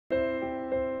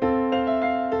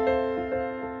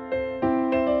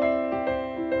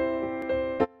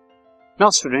Now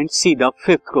students, see the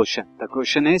fifth question. The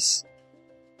question is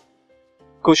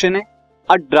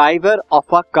a driver of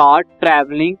a car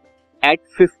traveling at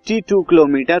 52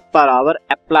 km per hour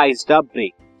applies the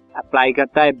brake. Apply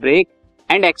करता है brake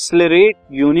and accelerate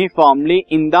uniformly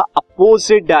in the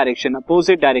opposite direction.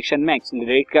 Opposite direction में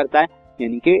accelerate करता है,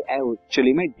 यानी कि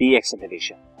actually में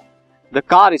deceleration. The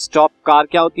car stop. Car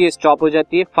क्या होती है? स्टॉप हो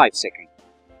जाती है 5 सेकेंड.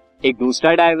 एक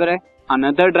दूसरा ड्राइवर है,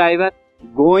 अनदर ड्राइवर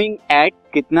गोइंग एट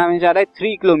कितना में जा रहा है?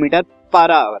 3 किलोमीटर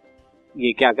पर आवर.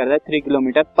 ये क्या कर रहा है? 3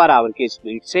 किलोमीटर पर आवर की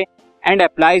स्पीड से. एंड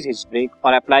अप्लाइज हिज ब्रेक,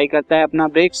 और अप्लाई करता है अपना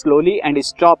break slowly and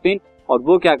stop in, और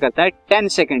वो क्या करता है? 10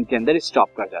 सेकेंड के अंदर स्टॉप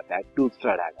कर जाता है.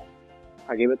 दूसरा ड्राइवर.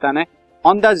 आगे बताना है.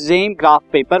 On the same graph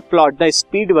paper plot the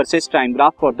speed versus time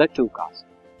graph for the two cars.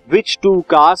 Which to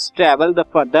cars travel the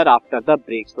further after the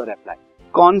breaks were apply.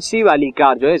 कौन सी वाली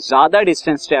कार जो है ज्यादा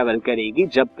डिस्टेंस ट्रेवल करेगी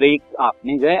जब ब्रेक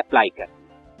आपने जो है अप्लाई कर.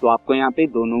 तो आपको यहाँ पे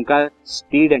दोनों का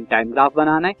स्पीड एंड टाइम ग्राफ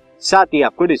बनाना है, साथ ही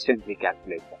आपको डिस्टेंस भी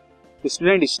कैलकुलेट करना है.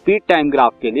 स्टूडेंट, स्पीड टाइम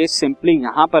ग्राफ के लिए सिंपली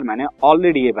यहाँ पर मैंने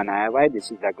ऑलरेडी ये बनाया हुआ है.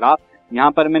 This is the graph.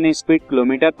 यहाँ पर मैंने स्पीड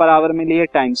किलोमीटर पर आवर में ली है,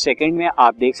 टाइम सेकेंड में.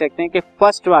 आप देख सकते हैं कि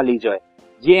फर्स्ट वाली जो है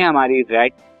ये हमारी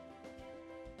रेड,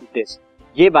 दिस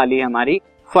ये वाली हमारी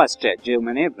फर्स्ट है जो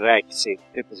मैंने रेड से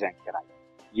रिप्रेजेंट कराई.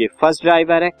 ये फर्स्ट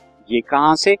ड्राइवर है. ये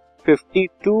कहां से?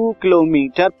 52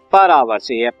 किलोमीटर पर आवर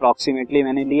से अप्रोक्सीमेटली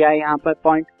मैंने लिया है यहाँ पर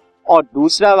पॉइंट. और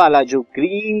दूसरा वाला जो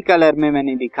ग्रीन कलर में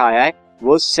मैंने दिखाया है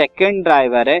वो सेकंड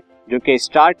ड्राइवर है जो कि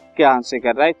स्टार्ट कहां से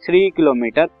कर रहा है? 3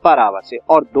 किलोमीटर पर आवर से.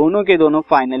 और दोनों के दोनों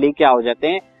फाइनली क्या हो जाते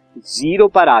हैं? 0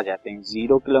 पर आ जाते हैं.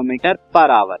 0 किलोमीटर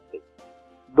पर आवर पे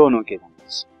दोनों के दोनों.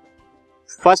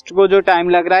 फर्स्ट को जो टाइम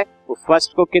लग रहा है वो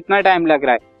फर्स्ट को कितना टाइम लग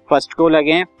रहा है? फर्स्ट को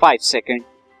लगे हैं 5 सेकेंड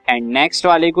एंड नेक्स्ट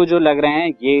वाले को जो लग रहे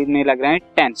हैं ये इन्हें लग रहे हैं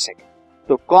 10 सेकेंड.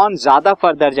 तो कौन ज्यादा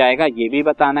फर्दर जाएगा ये भी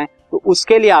बताना है. तो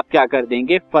उसके लिए आप क्या कर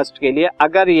देंगे? फर्स्ट के लिए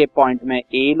अगर ये पॉइंट में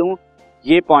ए लूं,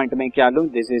 ये पॉइंट में क्या लूं?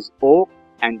 This is O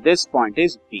and this point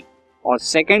is B. और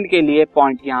सेकंड के लिए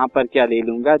पॉइंट यहाँ पर क्या ले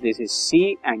लूंगा? This is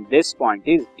C and this point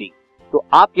is D. तो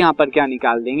आप यहाँ पर क्या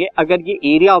निकाल देंगे? अगर ये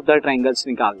एरिया ऑफ द ट्रायंगल्स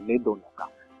निकाल देंगे दोनों का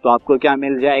तो आपको क्या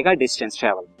मिल जाएगा? डिस्टेंस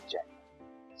ट्रेवल मिल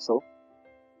जाएगा. सो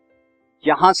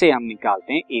यहां से हम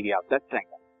निकालते हैं area of the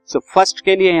triangle. So first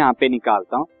के लिए यहां पे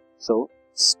निकालता हूं. So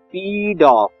speed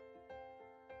of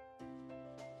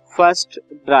first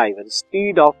driver,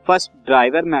 speed of first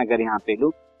driver मैं अगर यहां पे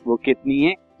लूं वो कितनी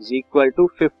है? Is equal to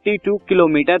 52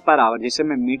 kilometre per hour, जिसे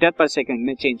मैं मीटर पर सेकंड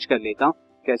में चेंज कर लेता हूं.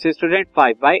 कैसे स्टूडेंट?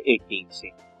 5/18 से.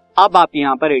 अब आप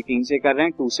यहाँ पर 18 से कर रहे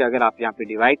हैं, 2 से अगर आप यहाँ पे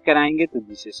डिवाइड कराएंगे तो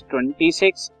दिस इज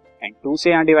 26 एंड 2 से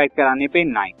यहाँ डिवाइड कराने पे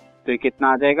 9. तो ये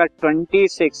कितना आ जाएगा?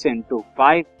 26 इंटू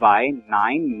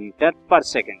 5/9 मीटर पर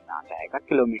सेकेंड आ जाएगा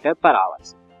किलोमीटर पर आवर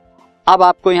से. अब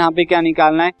आपको यहाँ पे क्या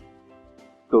निकालना है?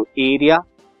 तो area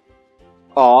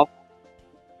of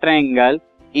triangle,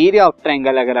 area of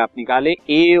triangle अगर आप निकाले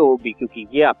AOB, क्योंकि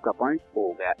ये आपका पॉइंट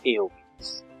हो गया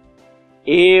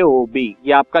AOB,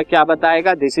 ये आपका क्या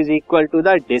बताएगा? This is equal to the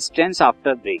distance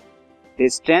after break.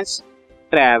 Distance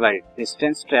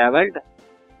travelled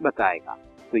बताएगा.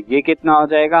 तो ये कितना हो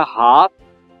जाएगा? Half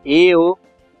AO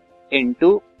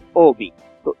into OB.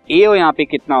 तो AO यहाँ पे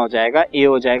कितना हो जाएगा? A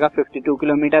हो जाएगा 52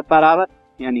 किलोमीटर पर आवर,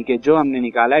 यानी कि जो हमने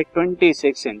निकाला है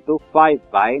 26 इंटू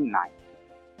 5/9.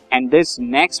 एंड दिस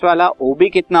नेक्स्ट वाला OB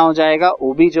कितना हो जाएगा?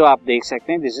 OB जो आप देख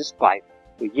सकते हैं दिस इज 5.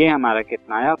 तो ये हमारा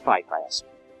कितना आया? 5 आया.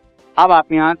 अब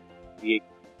आप यहाँ ये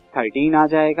 13 आ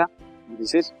जाएगा.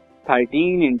 दिस इज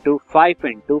 13 इंटू 5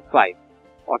 इंटू 5,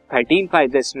 और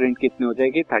 13/5 स्टूडेंट कितने हो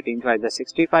जाएगी? 13/5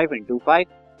 65 इंटू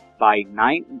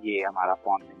 5/9. ये हमारा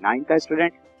फॉर्म में 9 का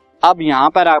स्टूडेंट. अब यहाँ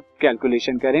पर आप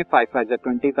कैलकुलेशन करें. 5/5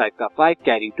 25 का 5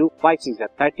 कैरी टू 5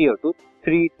 30 और 2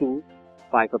 3 2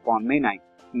 5 अपॉन में 9.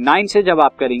 9 से जब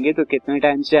आप करेंगे तो कितने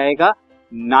टाइम्स जाएगा?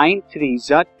 9 3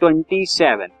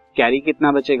 27. कैरी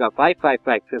कितना बचेगा? 5 5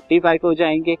 5 55 हो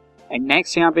जाएंगे. एंड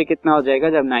नेक्स्ट यहाँ पे कितना हो जाएगा?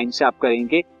 जब 9 से आप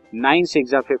करेंगे 9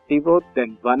 6 54,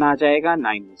 देन 1 आ जाएगा.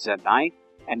 9 9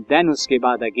 एंड देन उसके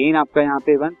बाद अगेन आपका यहाँ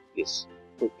पे 1 दिस.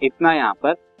 तो इतना यहाँ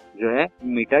पर जो है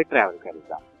मीटर ट्रेवल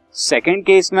करेगा. सेकंड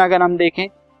केस में अगर हम देखें,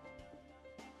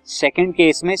 सेकंड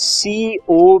केस में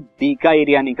COB का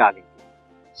एरिया निकालेंगे.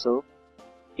 So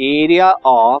area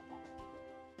of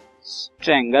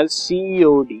triangle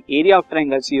COD, area of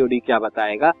triangle COD क्या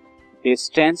बताएगा?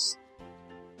 Distance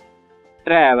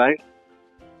travelled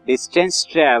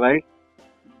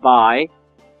by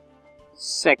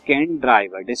second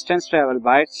driver. Distance travel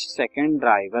by second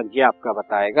driver ये आपका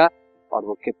बताएगा, और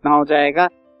वो कितना हो जाएगा?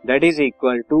 That is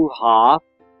equal to half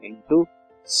into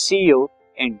CO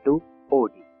into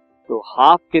OD. तो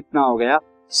हाफ कितना हो गया?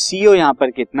 CO यहाँ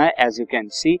पर कितना है? एज यू कैन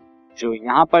सी जो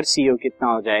यहाँ पर CO कितना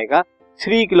हो जाएगा?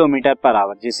 3 किलोमीटर पर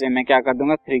आवर, जिससे मैं क्या कर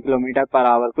दूंगा 3 किलोमीटर पर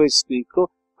आवर को स्पीड को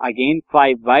अगेन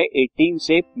 5/18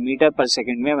 से मीटर पर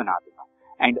सेकंड में बना दूंगा।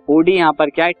 एंड ओडी यहाँ पर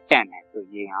क्या है 10 है, तो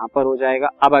ये यहाँ पर हो जाएगा।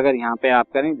 अब अगर यहाँ पे आप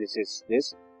करें दिस इज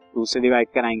दिस, 2 से डिवाइड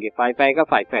कराएंगे 5 आएगा,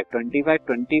 5 5 25,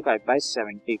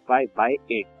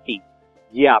 25/75/18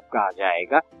 ये आपका आ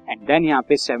जाएगा। एंड देन यहाँ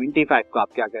पे 75 को आप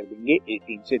क्या कर देंगे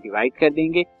 18 से डिवाइड कर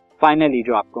देंगे। फाइनली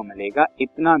जो आपको मिलेगा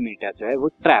इतना मीटर जो है वो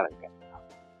ट्रैवल